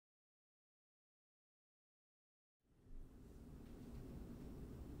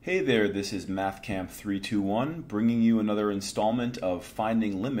Hey there, this is Mathcamp321 bringing you another installment of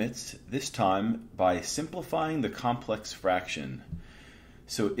Finding Limits, this time by simplifying the complex fraction.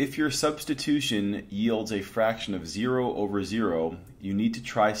 So if your substitution yields a fraction of 0 over 0, you need to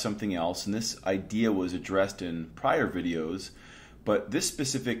try something else, and this idea was addressed in prior videos, but this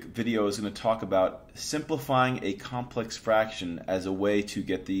specific video is going to talk about simplifying a complex fraction as a way to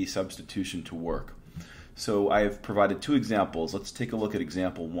get the substitution to work. So I have provided two examples. Let's take a look at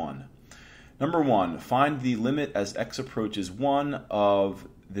example 1. Number 1, find the limit as x approaches 1 of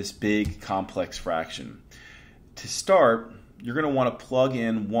this big complex fraction. To start, you're going to want to plug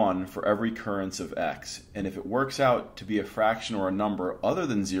in 1 for every occurrence of x. And if it works out to be a fraction or a number other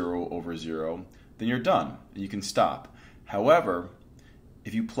than 0 over 0, then you're done. You can stop. However,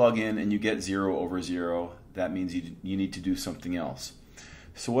 if you plug in and you get 0 over 0, that means you need to do something else.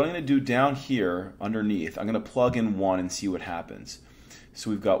 So what I'm going to do down here underneath, I'm going to plug in 1 and see what happens. So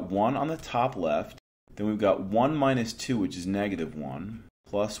we've got 1 on the top left, then we've got 1 minus 2, which is negative 1,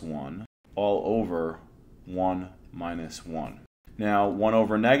 plus 1, all over 1 minus 1. Now 1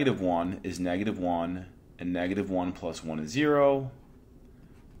 over negative 1 is negative 1, and negative 1 plus 1 is 0,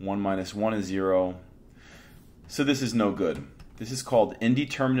 1 minus 1 is 0. So this is no good. This is called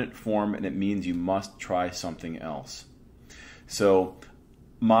indeterminate form, and it means you must try something else. So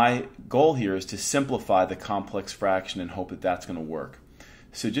my goal here is to simplify the complex fraction and hope that that's going to work.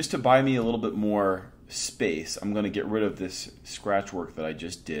 So just to buy me a little bit more space, I'm going to get rid of this scratch work that I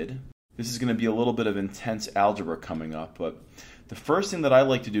just did. This is going to be a little bit of intense algebra coming up, but the first thing that I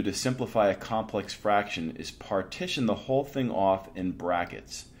like to do to simplify a complex fraction is partition the whole thing off in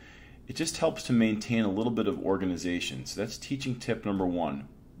brackets. It just helps to maintain a little bit of organization. So that's teaching tip number 1,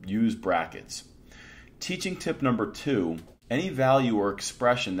 use brackets. Teaching tip number 2, any value or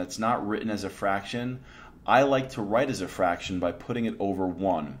expression that's not written as a fraction, I like to write as a fraction by putting it over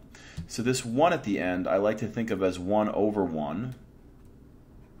 1. So this 1 at the end, I like to think of as 1 over 1.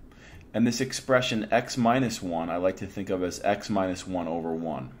 And this expression x minus 1, I like to think of as x minus 1 over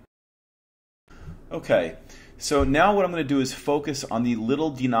 1. Okay, so now what I'm going to do is focus on the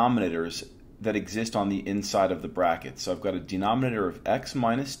little denominators that exist on the inside of the bracket. So I've got a denominator of x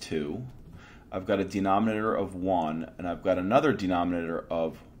minus 2. I've got a denominator of 1, and I've got another denominator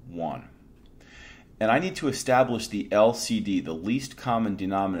of 1. And I need to establish the LCD, the least common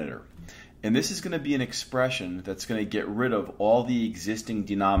denominator. And this is going to be an expression that's going to get rid of all the existing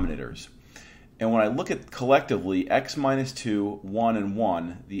denominators. And when I look at collectively x minus 2, 1, and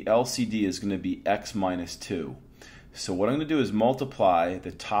 1, the LCD is going to be x minus 2. So what I'm going to do is multiply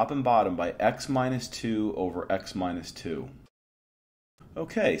the top and bottom by x minus 2 over x minus 2.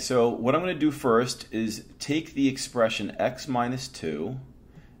 Okay, so what I'm going to do first is take the expression x minus 2,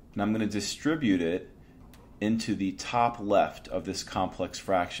 and I'm going to distribute it into the top left of this complex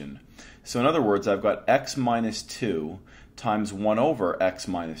fraction. So in other words, I've got x minus 2 times 1 over x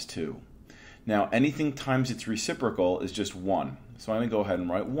minus 2. Now anything times its reciprocal is just 1. So I'm going to go ahead and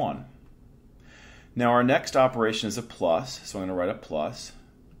write 1. Now our next operation is a plus, so I'm going to write a plus,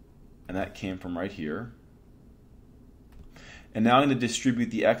 and that came from right here. And now I'm going to distribute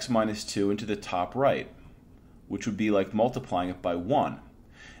the x minus 2 into the top right, which would be like multiplying it by 1.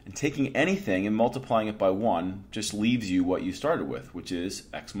 And taking anything and multiplying it by 1 just leaves you what you started with, which is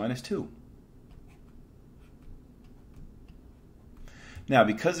x minus 2. Now,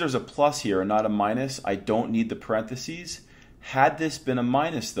 because there's a plus here and not a minus, I don't need the parentheses. Had this been a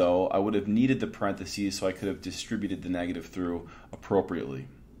minus, though, I would have needed the parentheses so I could have distributed the negative through appropriately.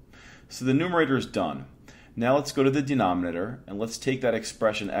 So the numerator is done. Now let's go to the denominator, and let's take that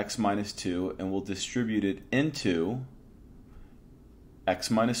expression x minus 2 and we'll distribute it into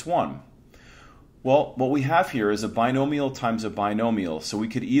x minus 1. Well, what we have here is a binomial times a binomial, so we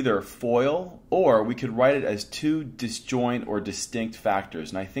could either FOIL or we could write it as two disjoint or distinct factors,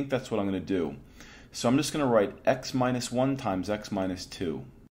 and I think that's what I'm going to do. So I'm just going to write x minus 1 times x minus 2.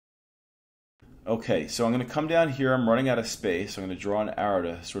 Okay, so I'm going to come down here, I'm running out of space, so I'm going to draw an arrow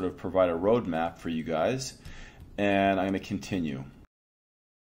to sort of provide a roadmap for you guys, and I'm going to continue.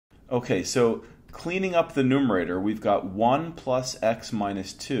 Okay, so cleaning up the numerator, we've got 1 plus x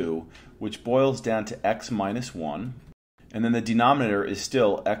minus 2, which boils down to x minus 1, and then the denominator is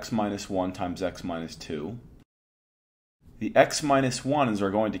still x minus 1 times x minus 2. The x minus 1s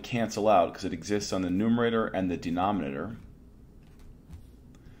are going to cancel out because it exists on the numerator and the denominator.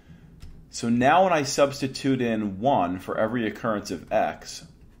 So now when I substitute in 1 for every occurrence of x,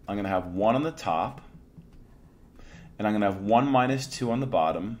 I'm going to have 1 on the top, and I'm going to have 1 minus 2 on the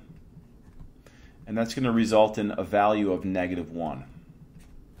bottom, and that's going to result in a value of negative 1.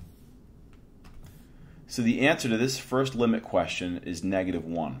 So the answer to this first limit question is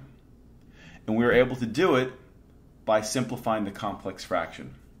 -1. And we were able to do it by simplifying the complex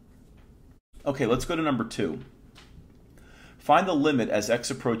fraction. Okay, let's go to number 2. Find the limit as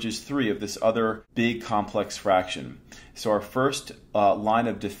x approaches 3 of this other big complex fraction. So our first line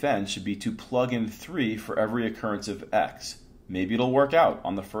of defense should be to plug in 3 for every occurrence of x. Maybe it'll work out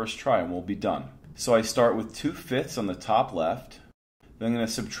on the first try and we'll be done. So I start with 2/5 on the top left. Then I'm going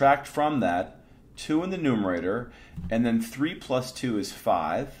to subtract from that 2 in the numerator, and then 3 plus 2 is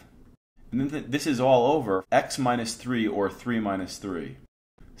 5. And then this is all over x minus 3 or 3 minus 3.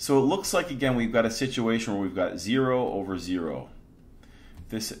 So it looks like, again, we've got a situation where we've got 0 over 0.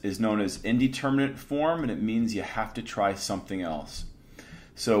 This is known as indeterminate form, and it means you have to try something else.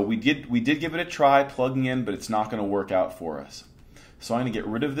 So we did give it a try plugging in, but it's not going to work out for us. So I'm going to get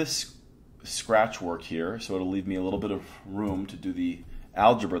rid of this scratch work here, so it'll leave me a little bit of room to do the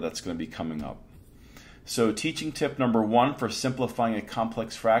algebra that's going to be coming up. So teaching tip number 1 for simplifying a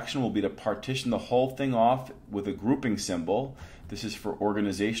complex fraction will be to partition the whole thing off with a grouping symbol. This is for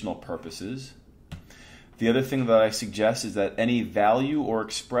organizational purposes. The other thing that I suggest is that any value or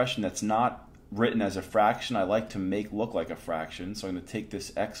expression that's not written as a fraction, I like to make look like a fraction. So I'm going to take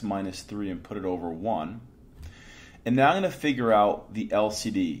this x minus 3 and put it over 1. And now I'm going to figure out the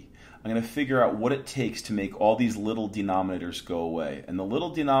LCD. I'm going to figure out what it takes to make all these little denominators go away. And the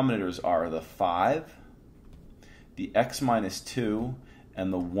little denominators are the 5, the x minus 2,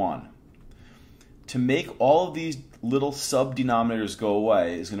 and the 1. To make all of these little sub-denominators go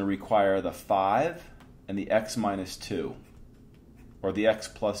away is going to require the 5 and the x minus 2, or the x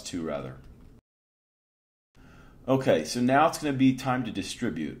plus 2 rather. Okay, so now it's going to be time to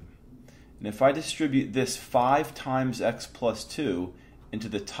distribute. And if I distribute this 5 times x plus 2 into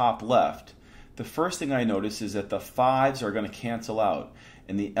the top left, the first thing I notice is that the 5s are going to cancel out.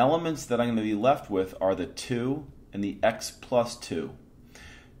 And the elements that I'm going to be left with are the 2 and the x plus 2.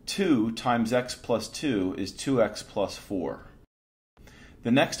 2 times x plus 2 is 2x plus 4.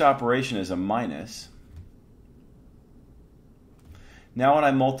 The next operation is a minus. Now when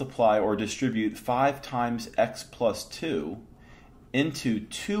I multiply or distribute 5 times x plus 2 into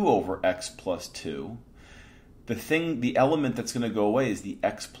 2 over x plus 2, the element that's going to go away is the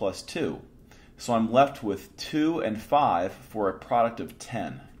x plus 2. So I'm left with 2 and 5 for a product of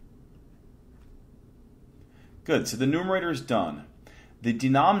 10. Good, so the numerator is done. In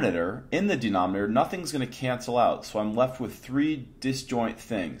the denominator, nothing's going to cancel out, so I'm left with 3 disjoint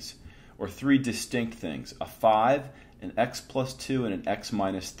things, or 3 distinct things, a 5, an x plus 2, and an x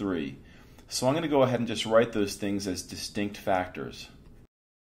minus 3. So I'm going to go ahead and just write those things as distinct factors.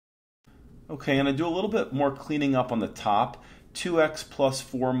 Okay, I'm going to do a little bit more cleaning up on the top. 2x plus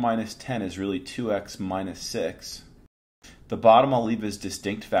 4 minus 10 is really 2x minus 6. The bottom I'll leave as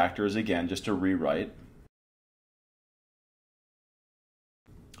distinct factors, again, just to rewrite.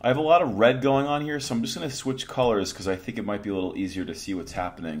 I have a lot of red going on here, so I'm just going to switch colors because I think it might be a little easier to see what's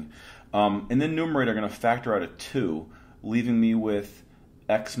happening. In the numerator, I'm going to factor out a 2, leaving me with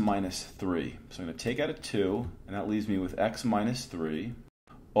x minus 3. So I'm going to take out a 2, and that leaves me with x minus 3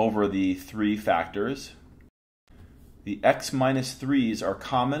 over the 3 factors. The x minus 3's are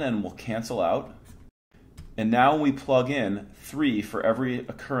common and will cancel out. And now when we plug in 3 for every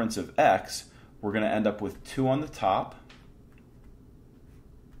occurrence of x, we're going to end up with 2 on the top.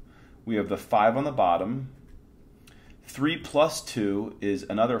 We have the 5 on the bottom. 3 plus 2 is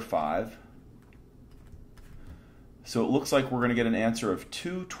another 5. So it looks like we're going to get an answer of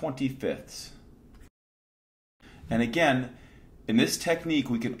 2/25. And again, in this technique,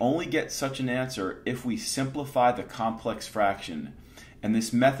 we can only get such an answer if we simplify the complex fraction. And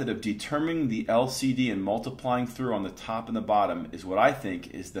this method of determining the LCD and multiplying through on the top and the bottom is what I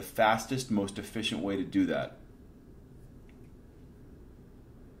think is the fastest, most efficient way to do that.